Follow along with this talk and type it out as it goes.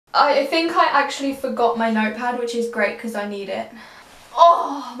I think I actually forgot my notepad, which is great because I need it.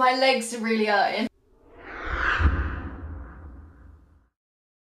 Oh, my legs are really hurting.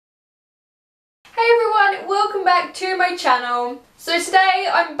 Hey everyone, welcome back to my channel. So today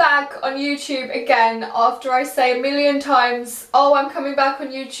I'm back on YouTube again after I say a million times, oh, I'm coming back on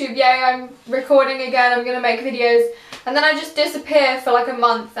YouTube, yay, I'm recording again, I'm gonna make videos, and then I just disappear for like a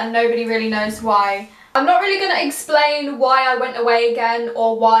month and nobody really knows why. I'm not really going to explain why I went away again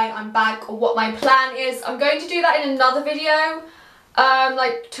or why I'm back or what my plan is. I'm going to do that in another video,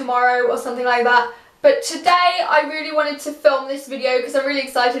 like tomorrow or something like that. But today I really wanted to film this video because I'm really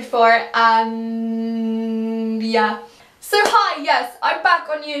excited for it, and yeah. So hi, yes, I'm back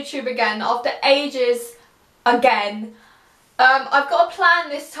on YouTube again after ages again. I've got a plan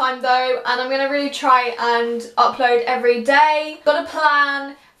this time though, and I'm going to really try and upload every day. Got a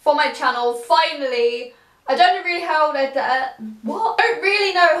plan for my channel, finally. I don't really don't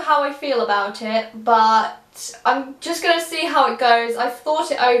really know how I feel about it, but I'm just gonna see how it goes. I've thought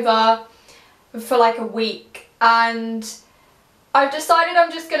it over for like a week and I've decided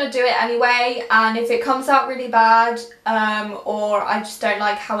I'm just gonna do it anyway, and if it comes out really bad or I just don't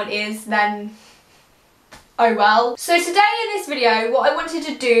like how it is, then oh well. So today in this video what I wanted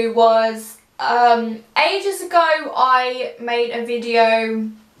to do was ages ago I made a video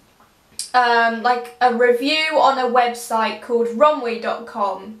like a review on a website called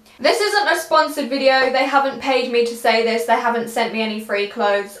Romwe.com. This isn't a sponsored video, they haven't paid me to say this, they haven't sent me any free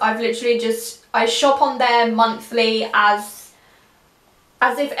clothes. I've literally I shop on there monthly as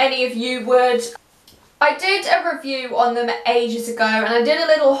if any of you would. I did a review on them ages ago and I did a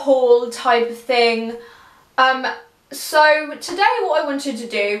little haul type of thing. So today what I wanted to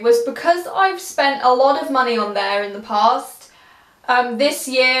do was, because I've spent a lot of money on there in the past, this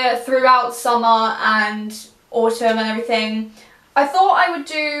year, throughout summer and autumn and everything, I thought I would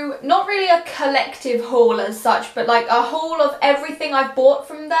do not really a collective haul as such, but like a haul of everything I've bought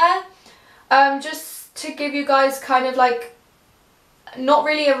from there, just to give you guys kind of like, not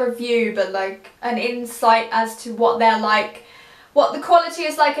really a review, but like an insight as to what they're like, what the quality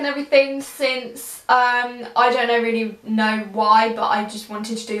is like and everything, since I don't really know why, but I just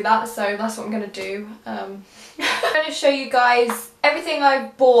wanted to do that, so that's what I'm going to do. I'm going to show you guys everything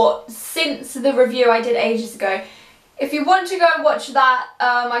I've bought since the review I did ages ago. If you want to go and watch that,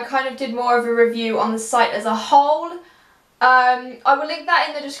 I kind of did more of a review on the site as a whole. I will link that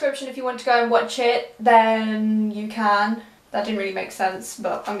in the description if you want to go and watch it, then you can. That didn't really make sense,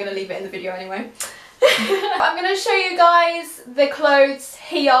 but I'm going to leave it in the video anyway. I'm going to show you guys the clothes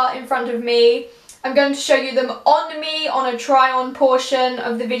here in front of me. I'm going to show you them on me on a try-on portion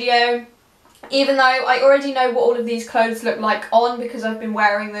of the video, even though I already know what all of these clothes look like on because I've been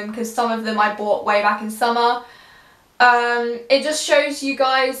wearing them, because some of them I bought way back in summer. It just shows you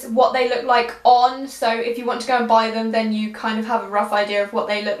guys what they look like on, so if you want to go and buy them, then you kind of have a rough idea of what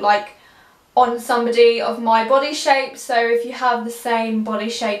they look like on somebody of my body shape. So if you have the same body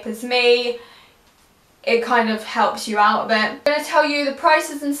shape as me, it kind of helps you out a bit. I'm going to tell you the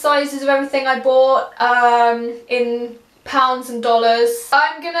prices and sizes of everything I bought in pounds and dollars.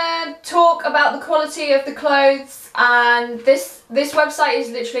 I'm going to talk about the quality of the clothes, and this website is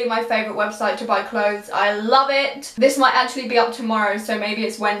literally my favourite website to buy clothes. I love it. This might actually be up tomorrow, so maybe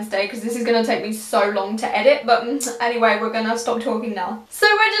it's Wednesday, because this is going to take me so long to edit, but anyway, we're going to stop talking now. So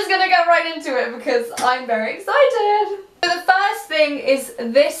we're just going to get right into it because I'm very excited. So the first thing is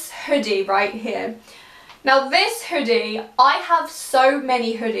this hoodie right here. Now this hoodie, I have so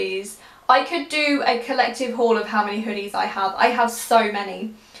many hoodies. I could do a collective haul of how many hoodies I have. I have so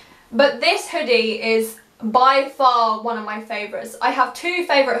many. But this hoodie is by far one of my favourites. I have two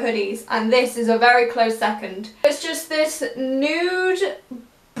favourite hoodies and this is a very close second. It's just this nude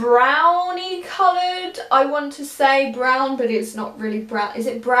browny coloured, I want to say brown, but it's not really brown. Is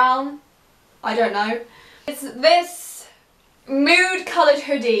it brown? I don't know. It's this mood coloured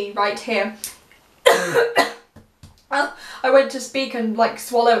hoodie right here. Well, I went to speak and like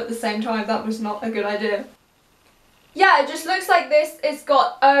swallow at the same time. That was not a good idea. Yeah, it just looks like this. It's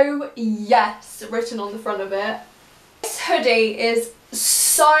got "Oh yes" written on the front of it. This hoodie is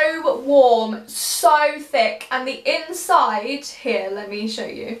so warm, so thick, and the inside here, let me show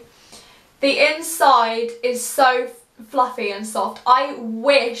you. The inside is so fluffy and soft. I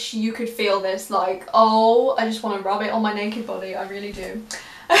wish you could feel this, like, oh, I just want to rub it on my naked body. I really do.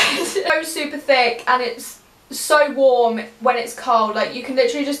 It's so super thick and it's so warm when it's cold. Like, you can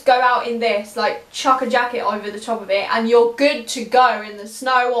literally just go out in this, like chuck a jacket over the top of it and you're good to go in the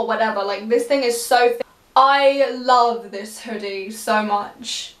snow or whatever. Like, this thing is so thick. I love this hoodie so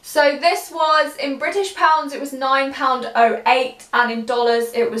much. So this was, in British pounds, it was £9.08, and in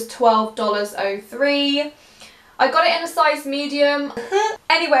dollars it was $12.03. I got it in a size medium.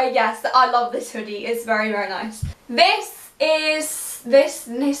 Anyway, yes, I love this hoodie. It's very, very nice. This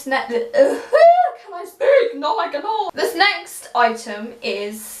can I speak? No, I cannot. This next item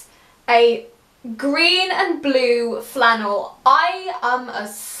is a green and blue flannel. I am a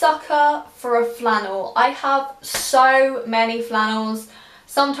sucker for a flannel. I have so many flannels.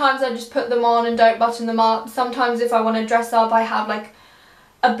 Sometimes I just put them on and don't button them up. Sometimes if I want to dress up, I have like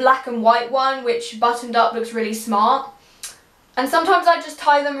a black and white one which buttoned up looks really smart. And sometimes I just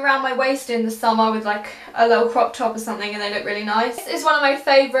tie them around my waist in the summer with like a little crop top or something, and they look really nice. This is one of my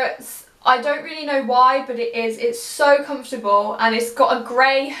favourites. I don't really know why, but it is. It's so comfortable, and it's got a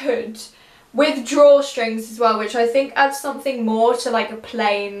grey hood with drawstrings as well, which I think adds something more to like a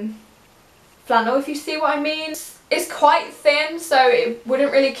plain flannel, if you see what I mean. It's quite thin, so it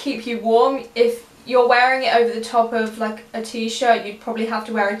wouldn't really keep you warm. If you're wearing it over the top of like a t-shirt, you'd probably have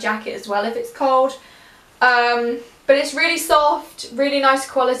to wear a jacket as well if it's cold. But it's really soft, really nice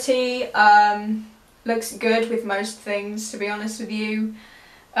quality, looks good with most things, to be honest with you.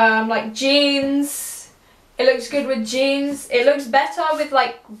 Like jeans, it looks good with jeans. It looks better with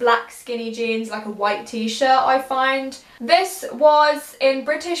like black skinny jeans, like a white t-shirt, I find. This was, in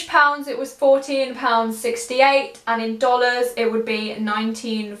British pounds, it was £14.68, and in dollars it would be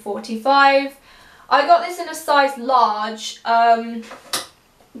 $19.45. I got this in a size large,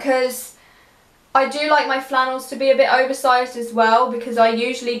 because I do like my flannels to be a bit oversized as well, because I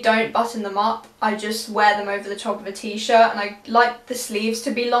usually don't button them up. I just wear them over the top of a t-shirt, and I like the sleeves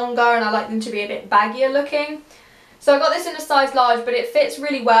to be longer, and I like them to be a bit baggier looking. So I got this in a size large, but it fits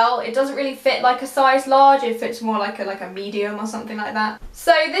really well. It doesn't really fit like a size large, it fits more like a medium or something like that.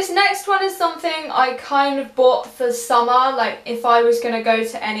 So this next one is something I kind of bought for summer, like if I was going to go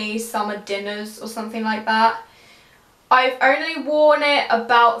to any summer dinners or something like that. I've only worn it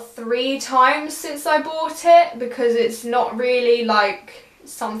about 3 times since I bought it, because it's not really like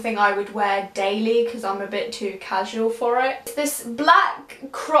something I would wear daily because I'm a bit too casual for it. It's this black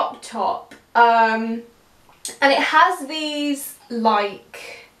crop top, and it has these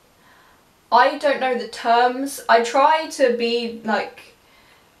like, I don't know the terms. I try to be like,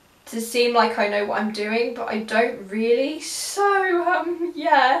 to seem like I know what I'm doing, but I don't really, so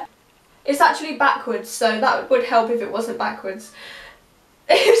yeah. It's actually backwards, so that would help if it wasn't backwards.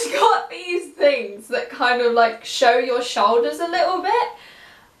 It's got these things that kind of like show your shoulders a little bit,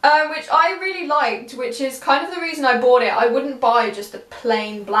 which I really liked, which is kind of the reason I bought it. I wouldn't buy just a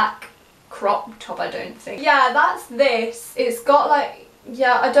plain black crop top, I don't think. Yeah, that's this. It's got like,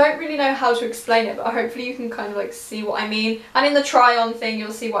 yeah, I don't really know how to explain it, but hopefully you can kind of like see what I mean. And in the try on thing,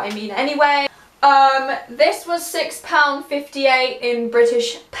 you'll see what I mean anyway. This was £6.58 in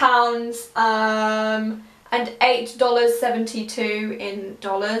British pounds, and $8.72 in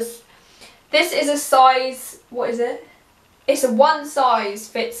dollars. This is a size, what is it? It's a one size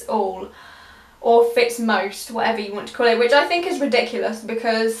fits all, or fits most, whatever you want to call it, which I think is ridiculous,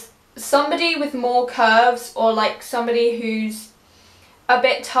 because somebody with more curves, or like somebody who's a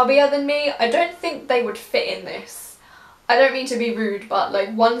bit tubbier than me, I don't think they would fit in this. I don't mean to be rude, but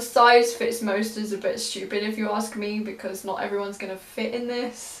like one size fits most is a bit stupid if you ask me, because not everyone's gonna fit in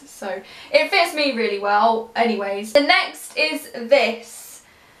this. So it fits me really well. Anyways, the next is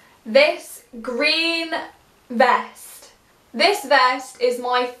this green vest. This vest is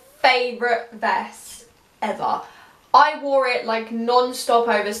my favourite vest ever. I wore it like non-stop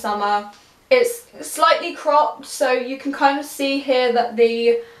over summer. It's slightly cropped, so you can kind of see here that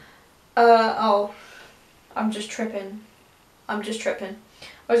the oh, I'm just tripping. I was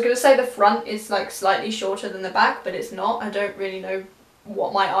going to say the front is like slightly shorter than the back, but it's not. I don't really know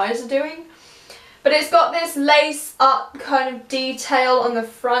what my eyes are doing. But it's got this lace up kind of detail on the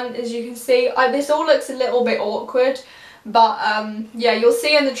front, as you can see. This all looks a little bit awkward, but yeah, you'll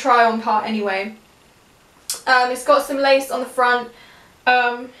see in the try on part anyway. It's got some lace on the front.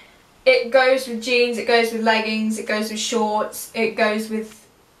 It goes with jeans, it goes with leggings, it goes with shorts, it goes with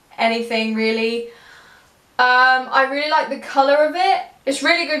anything really. I really like the colour of it. It's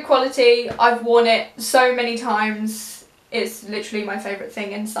really good quality. I've worn it so many times. It's literally my favourite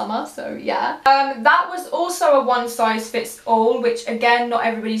thing in summer, so yeah. That was also a one size fits all, which again, not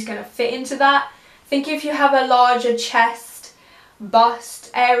everybody's going to fit into that. I think if you have a larger chest,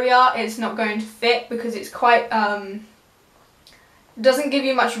 bust area, it's not going to fit, because it's quite, doesn't give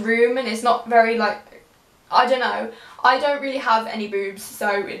you much room, and it's not very like, I don't know. I don't really have any boobs, so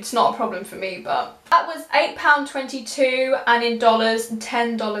it's not a problem for me, but that was £8.22 and in dollars,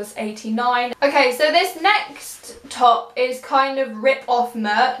 $10.89. Okay, so this next top is kind of rip-off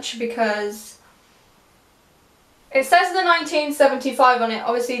merch because it says the 1975 on it.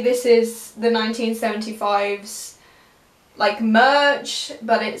 Obviously this is the 1975's like merch,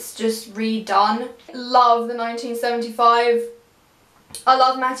 but it's just redone. Love the 1975. I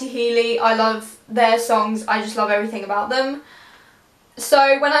love Matty Healy, I love their songs, I just love everything about them.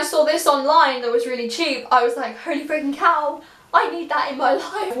 So when I saw this online that was really cheap, I was like, holy freaking cow, I need that in my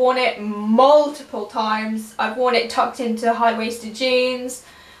life. I've worn it multiple times. I've worn it tucked into high-waisted jeans,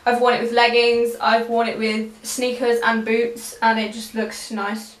 I've worn it with leggings, I've worn it with sneakers and boots, and it just looks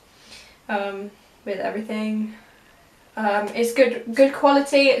nice with everything. It's good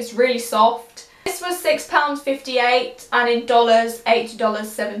quality, it's really soft. This was £6.58 and in dollars,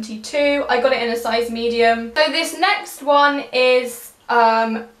 $8.72. I got it in a size medium. So this next one is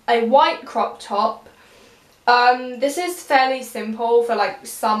a white crop top. This is fairly simple for like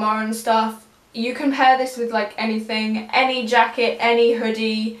summer and stuff. You can pair this with like anything, any jacket, any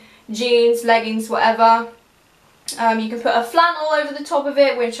hoodie, jeans, leggings, whatever. You can put a flannel over the top of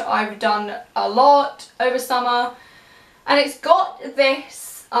it, which I've done a lot over summer. And it's got this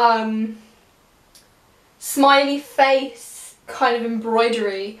smiley face kind of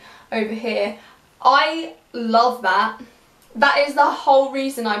embroidery over here. I love that. That is the whole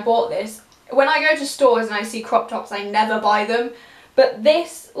reason I bought this. When I go to stores and I see crop tops, I never buy them. But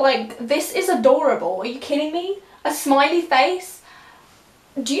this, like, this is adorable. Are you kidding me? A smiley face?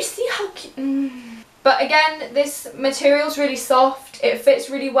 Do you see how cute? But again, this material's really soft, it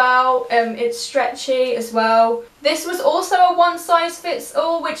fits really well, it's stretchy as well. This was also a one size fits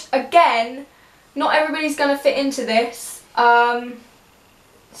all, which again, not everybody's going to fit into this.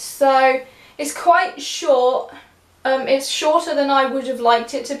 So it's quite short. It's shorter than I would have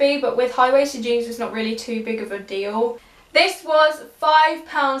liked it to be, but with high-waisted jeans it's not really too big of a deal. This was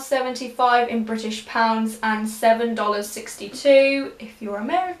 £5.75 in British pounds and $7.62 if you're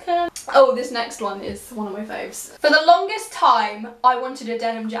American. Oh, this next one is one of my faves. For the longest time, I wanted a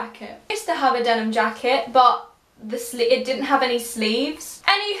denim jacket. I used to have a denim jacket, but it didn't have any sleeves.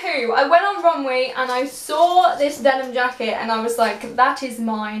 Anywho, I went on Romwe and I saw this denim jacket and I was like, that is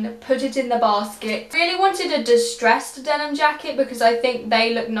mine, put it in the basket. Really wanted a distressed denim jacket because I think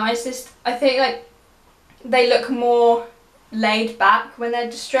they look nicest. I think like they look more laid back when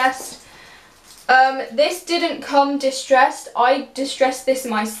they're distressed. This didn't come distressed. I distressed this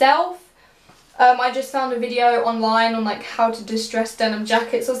myself. I just found a video online on like how to distress denim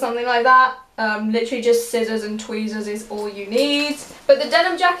jackets or something like that. Literally just scissors and tweezers is all you need. But the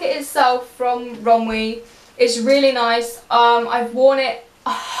denim jacket itself from Romwe is really nice. I've worn it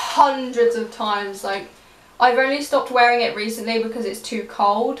hundreds of times. Like, I've only stopped wearing it recently because it's too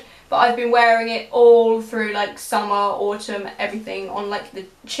cold. But I've been wearing it all through like summer, autumn, everything on like the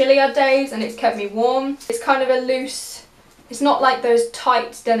chillier days, and it's kept me warm. It's kind of a loose, it's not like those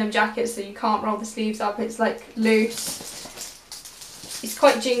tight denim jackets that you can't roll the sleeves up. It's like loose. It's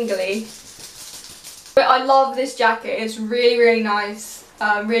quite jingly. But I love this jacket. It's really, really nice.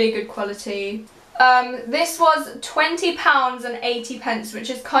 Really good quality. This was £20.80, which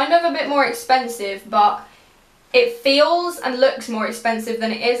is kind of a bit more expensive, but it feels and looks more expensive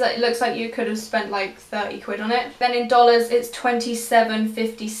than it is. It looks like you could have spent like 30 quid on it. Then in dollars, it's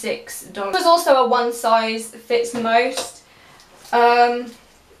 $27.56. It was also a one size fits most. Again,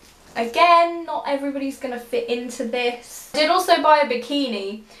 not everybody's gonna fit into this. I did also buy a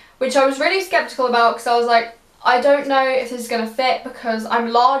bikini, which I was really skeptical about because I was like, I don't know if this is going to fit because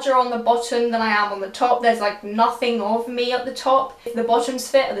I'm larger on the bottom than I am on the top. There's like nothing of me at the top. If the bottoms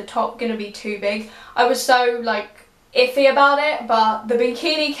fit, are the top going to be too big? I was so like iffy about it, but the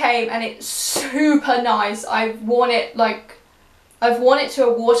bikini came and it's super nice. I've worn it to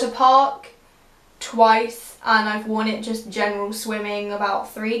a water park twice, and I've worn it just general swimming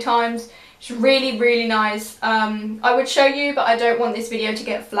about 3 times. It's really, really nice. I would show you, but I don't want this video to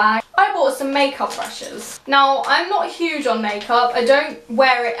get flagged. I bought some makeup brushes. Now, I'm not huge on makeup. I don't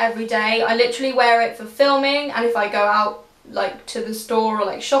wear it every day. I literally wear it for filming and if I go out like to the store or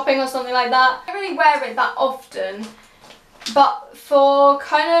like shopping or something like that. I don't really wear it that often, but for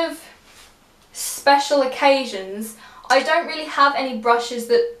kind of special occasions, I don't really have any brushes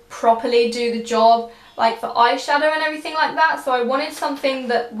that properly do the job, like for eyeshadow and everything like that. So I wanted something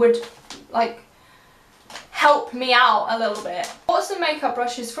that would like help me out a little bit. Bought some makeup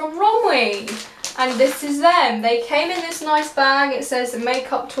brushes from Romwe, and this is them. They came in this nice bag. It says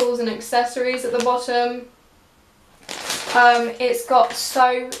makeup tools and accessories at the bottom. It's got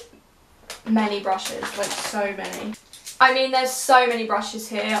so many brushes, like so many. I mean, there's so many brushes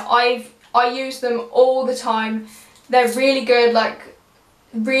here. I use them all the time. They're really good, like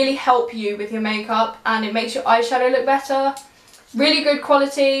really help you with your makeup, and it makes your eyeshadow look better. Really good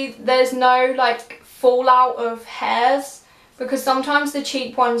quality. There's no like fallout of hairs, because sometimes the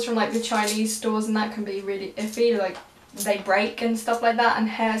cheap ones from like the Chinese stores and that can be really iffy, like they break and stuff like that and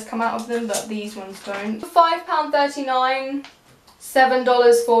hairs come out of them, but these ones don't. £5.39,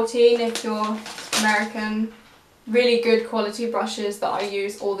 $7.14 if you're American. Really good quality brushes that I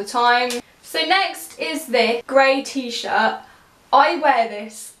use all the time. So next is this grey t-shirt. I wear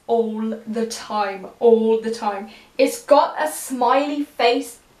this all the time, all the time. It's got a smiley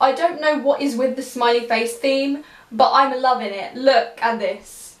face. I don't know what is with the smiley face theme, but I'm loving it. Look at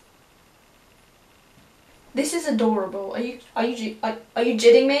this. This is adorable. Are you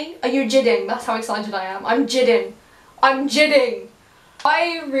jidding me? Are you jidding? That's how excited I am. I'm jidding. I'm jidding.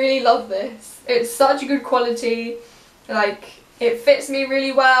 I really love this. It's such good quality. Like, it fits me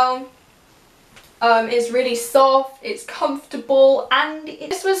really well. It's really soft, it's comfortable, and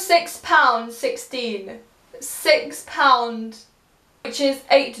this was £6.16. £6, which is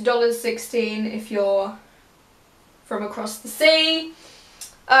 $8.16 if you're from across the sea.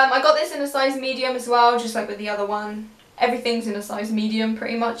 I got this in a size medium as well, just like with the other one. Everything's in a size medium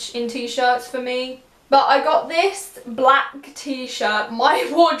pretty much in t-shirts for me. But I got this black t-shirt. My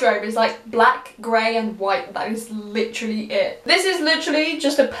wardrobe is like black, grey and white. That is literally it. This is literally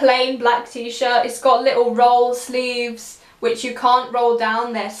just a plain black t-shirt. It's got little roll sleeves, which you can't roll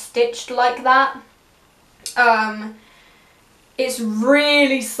down. They're stitched like that. It's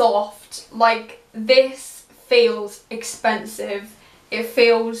really soft. Like, this feels expensive. It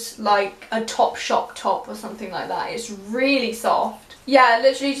feels like a Topshop top or something like that. It's really soft. Yeah,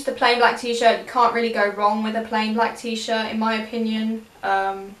 literally just a plain black t-shirt. You can't really go wrong with a plain black t-shirt in my opinion.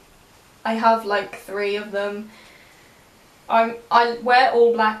 I have like 3 of them. I wear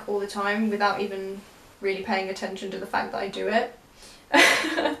all black all the time without even really paying attention to the fact that I do it.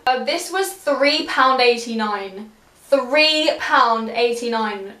 This was £3.89.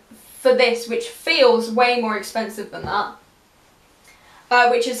 £3.89 for this, which feels way more expensive than that.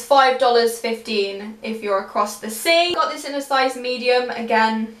 Which is $5.15 if you're across the sea. Got this in a size medium,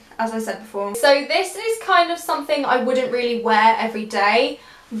 again, as I said before. So this is kind of something I wouldn't really wear every day,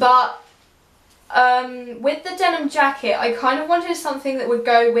 but with the denim jacket, I kind of wanted something that would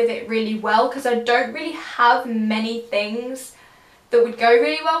go with it really well, because I don't really have many things that would go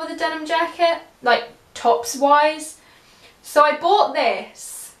really well with a denim jacket, like tops wise. So I bought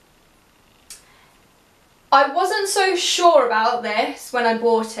this. I wasn't so sure about this when I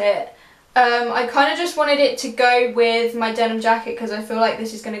bought it. I kind of just wanted it to go with my denim jacket because I feel like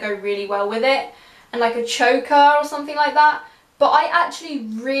this is going to go really well with it, and like a choker or something like that. But I actually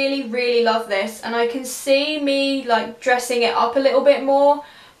really love this, and I can see me like dressing it up a little bit more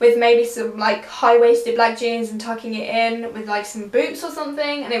with maybe some like high-waisted black jeans and tucking it in with like some boots or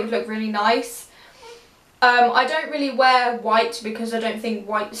something, and it would look really nice. I don't really wear white because I don't think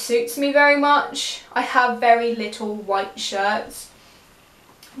white suits me very much. I have very little white shirts.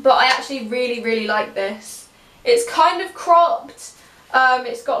 But I actually really like this. It's kind of cropped.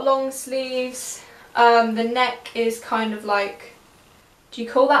 It's got long sleeves. The neck is kind of like, do you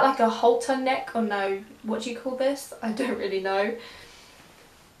call that like a halter neck or no? What do you call this? I don't really know.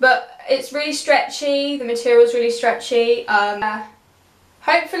 But it's really stretchy. The material's really stretchy.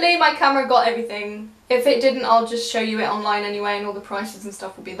 Hopefully my camera got everything. If it didn't, I'll just show you it online anyway, and all the prices and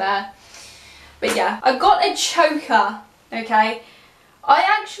stuff will be there. But yeah, I got a choker, okay? I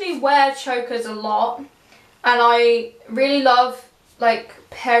actually wear chokers a lot, and I really love like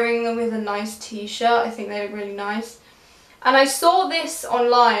pairing them with a nice t-shirt. I think they look really nice. And I saw this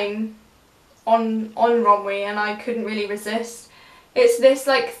online on Romwe, and I couldn't really resist. It's this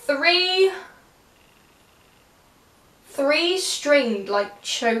like three stringed like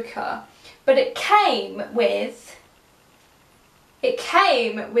choker, but it came with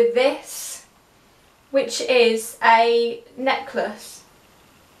this, which is a necklace.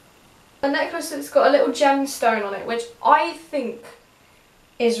 A necklace that's got a little gemstone on it, which I think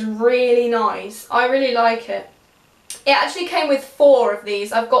is really nice. I really like it. It actually came with 4 of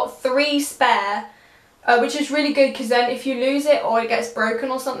these. I've got 3 spare, which is really good because then if you lose it or it gets broken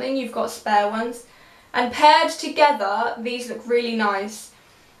or something, you've got spare ones. And paired together, these look really nice.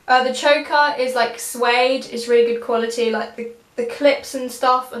 The choker is like suede, it's really good quality. Like the clips and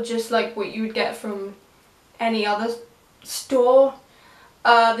stuff are just like what you would get from any other store.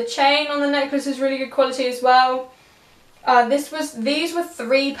 The chain on the necklace is really good quality as well. These were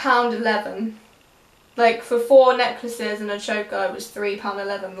 £3.11. Like for 4 necklaces and a choker, it was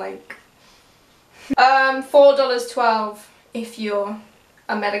 £3.11. Like, $4.12 if you're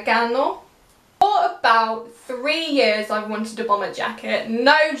Americano. For about 3 years I've wanted a bomber jacket.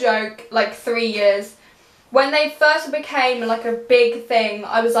 No joke, like 3 years. When they first became like a big thing,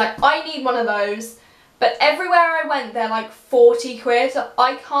 I was like, I need one of those. But everywhere I went, they're like 40 quid.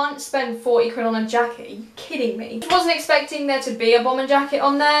 I can't spend 40 quid on a jacket. Are you kidding me? I wasn't expecting there to be a bomber jacket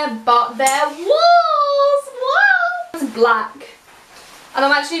on there, but there was. Wow! It's black. And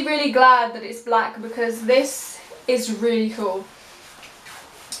I'm actually really glad that it's black because this is really cool.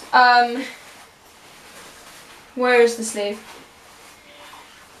 Where is the sleeve?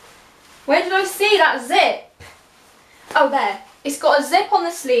 Where did I see that zip? Oh, there. It's got a zip on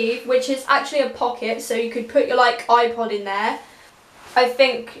the sleeve, which is actually a pocket, so you could put your like iPod in there. I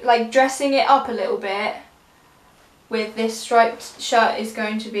think like dressing it up a little bit with this striped shirt is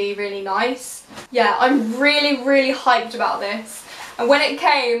going to be really nice. Yeah, I'm really, really hyped about this. And when it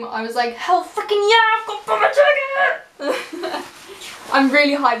came, I was like, hell freaking yeah, I've got bomber jacket! I'm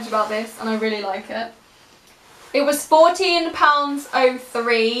really hyped about this and I really like it. It was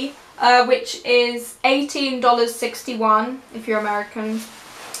 £14.03. Which is $18.61 if you're American,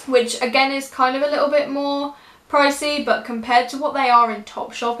 which again is kind of a little bit more pricey, but compared to what they are in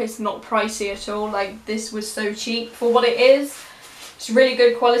Topshop, it's not pricey at all. Like, this was so cheap for what it is. It's really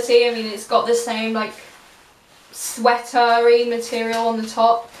good quality. I mean, it's got the same like sweatery material on the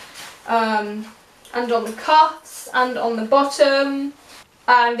top, and on the cuffs and on the bottom,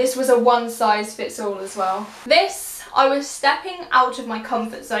 and this was a one size fits all as well. I was stepping out of my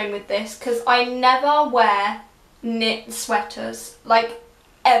comfort zone with this because I never wear knit sweaters, like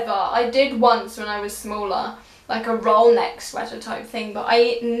ever. I did once when I was smaller, like a roll neck sweater type thing, but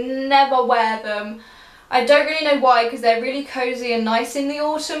I never wear them. I don't really know why, because they're really cozy and nice in the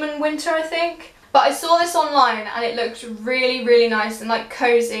autumn and winter, I think. But I saw this online and it looked really, really nice and like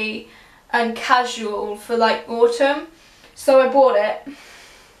cozy and casual for like autumn, so I bought it.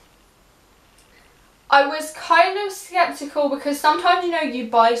 I was kind of skeptical because sometimes, you know, you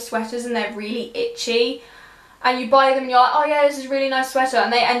buy sweaters and they're really itchy and you buy them and you're like, oh yeah, this is a really nice sweater,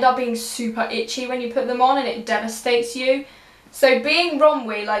 and they end up being super itchy when you put them on and it devastates you. So being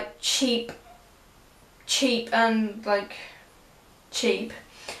Romwe, like cheap and like cheap,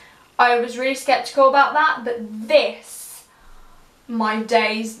 I was really skeptical about that, but this, my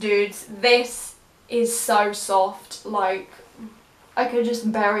days dudes, this is so soft. Like, I could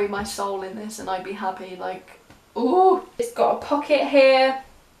just bury my soul in this and I'd be happy, like, ooh. It's got a pocket here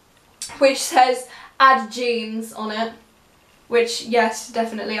which says add jeans on it, which yes,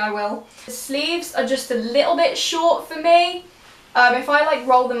 definitely I will. The sleeves are just a little bit short for me. If I like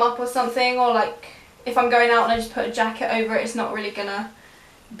roll them up or something, or like if I'm going out and I just put a jacket over it, it's not really gonna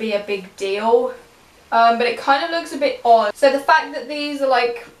be a big deal. But it kind of looks a bit odd. So the fact that these are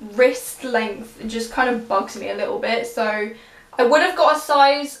like wrist length, it just kind of bugs me a little bit. So I would have got a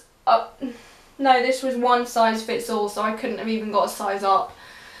size up. No, this was one size fits all, so I couldn't have even got a size up.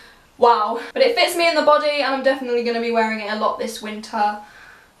 Wow. But it fits me in the body and I'm definitely going to be wearing it a lot this winter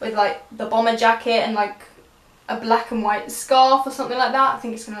with like the bomber jacket and like a black and white scarf or something like that. I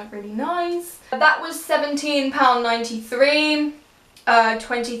think it's going to look really nice. That was £17.93,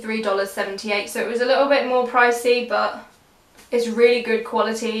 $23.78, so it was a little bit more pricey, but it's really good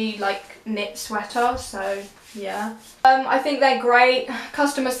quality like knit sweater, so yeah. I think they're great.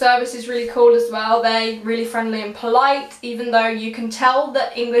 Customer service is really cool as well. They're really friendly and polite, even though you can tell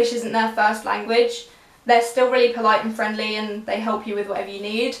that English isn't their first language. They're still really polite and friendly and they help you with whatever you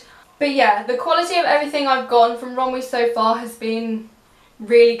need. But yeah, the quality of everything I've gotten from Romwe so far has been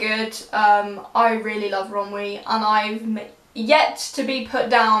really good. I really love Romwe and I've yet to be put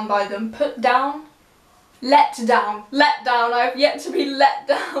down by them. Put down? Let down. I've yet to be let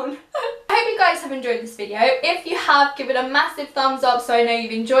down. I hope you guys have enjoyed this video. If you have, give it a massive thumbs up so I know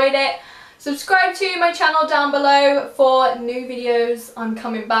you've enjoyed it. Subscribe to my channel down below for new videos. I'm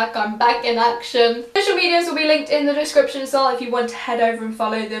coming back. I'm back in action. Social medias will be linked in the description as well. If you want to head over and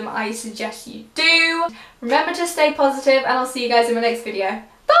follow them, I suggest you do. Remember to stay positive and I'll see you guys in my next video.